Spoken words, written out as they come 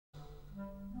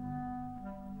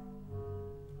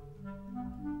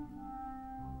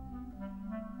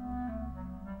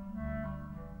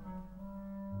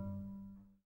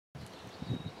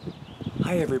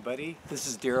Hi everybody, this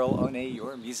is Daryl One,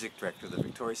 your music director of the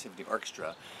Victoria Symphony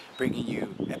Orchestra, bringing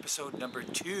you episode number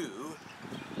 2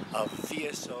 of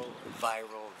VSO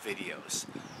Viral videos.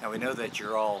 Now we know that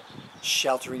you're all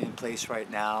sheltering in place right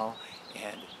now,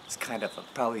 and it's kind of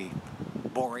probably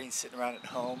boring sitting around at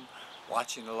home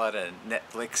watching a lot of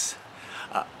Netflix.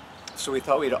 So we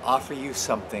thought we'd offer you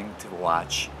something to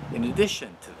watch in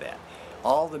addition to that.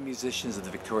 All the musicians of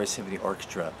the Victoria Symphony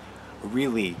Orchestra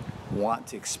really want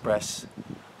to express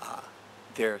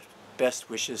their best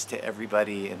wishes to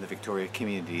everybody in the Victoria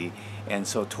community, and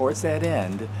so towards that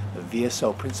end, the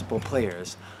VSO principal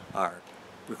players are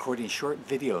recording short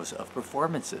videos of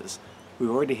performances. We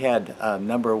already had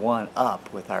number 1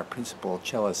 up with our principal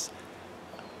cellist,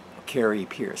 Carrie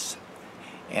Pierce,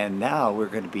 and now we're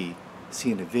going to be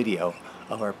seeing a video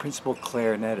of our principal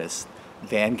clarinetist,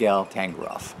 Vanguel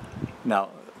Tangarov. Now,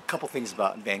 a couple things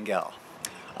about Vanguel.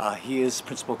 He is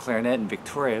principal clarinet in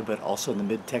Victoria, but also in the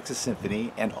Mid-Texas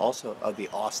Symphony and also of the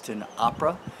Austin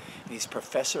Opera. And he's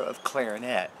professor of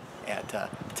clarinet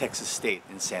at Texas State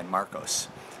in San Marcos.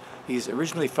 He's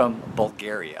originally from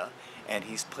Bulgaria, and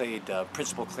he's played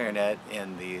principal clarinet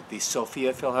in the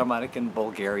Sofia Philharmonic in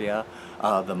Bulgaria,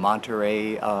 the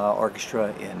Monterey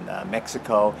Orchestra in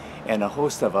Mexico, and a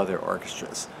host of other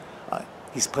orchestras.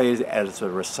 He's played as a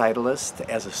recitalist,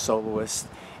 as a soloist,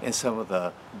 in some of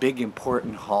the big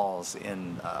important halls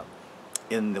in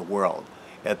the world.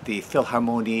 At the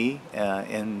Philharmonie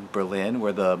in Berlin,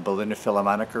 where the Berliner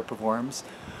Philharmoniker performs,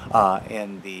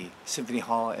 and the Symphony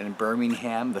Hall in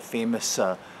Birmingham, the famous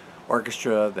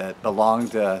orchestra that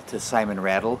belonged to Simon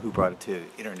Rattle, who brought it to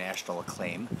international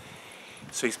acclaim.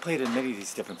 So he's played in many of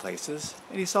these different places,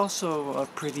 and he's also a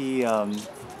pretty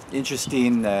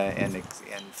interesting and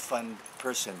fun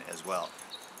person as well.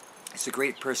 He's a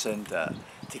great person to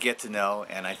get to know,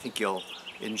 and I think you'll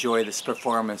enjoy this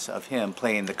performance of him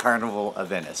playing the Carnival of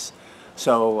Venice.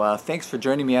 So thanks for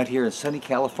joining me out here in sunny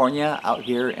California, out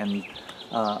here in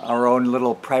our own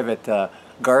little private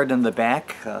garden in the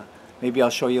back. Maybe I'll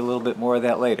show you a little bit more of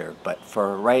that later, but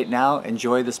for right now,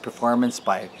 enjoy this performance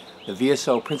by the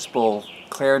VSO principal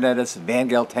clarinetist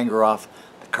Vanguel Tangarov,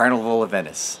 the Carnival of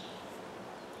Venice.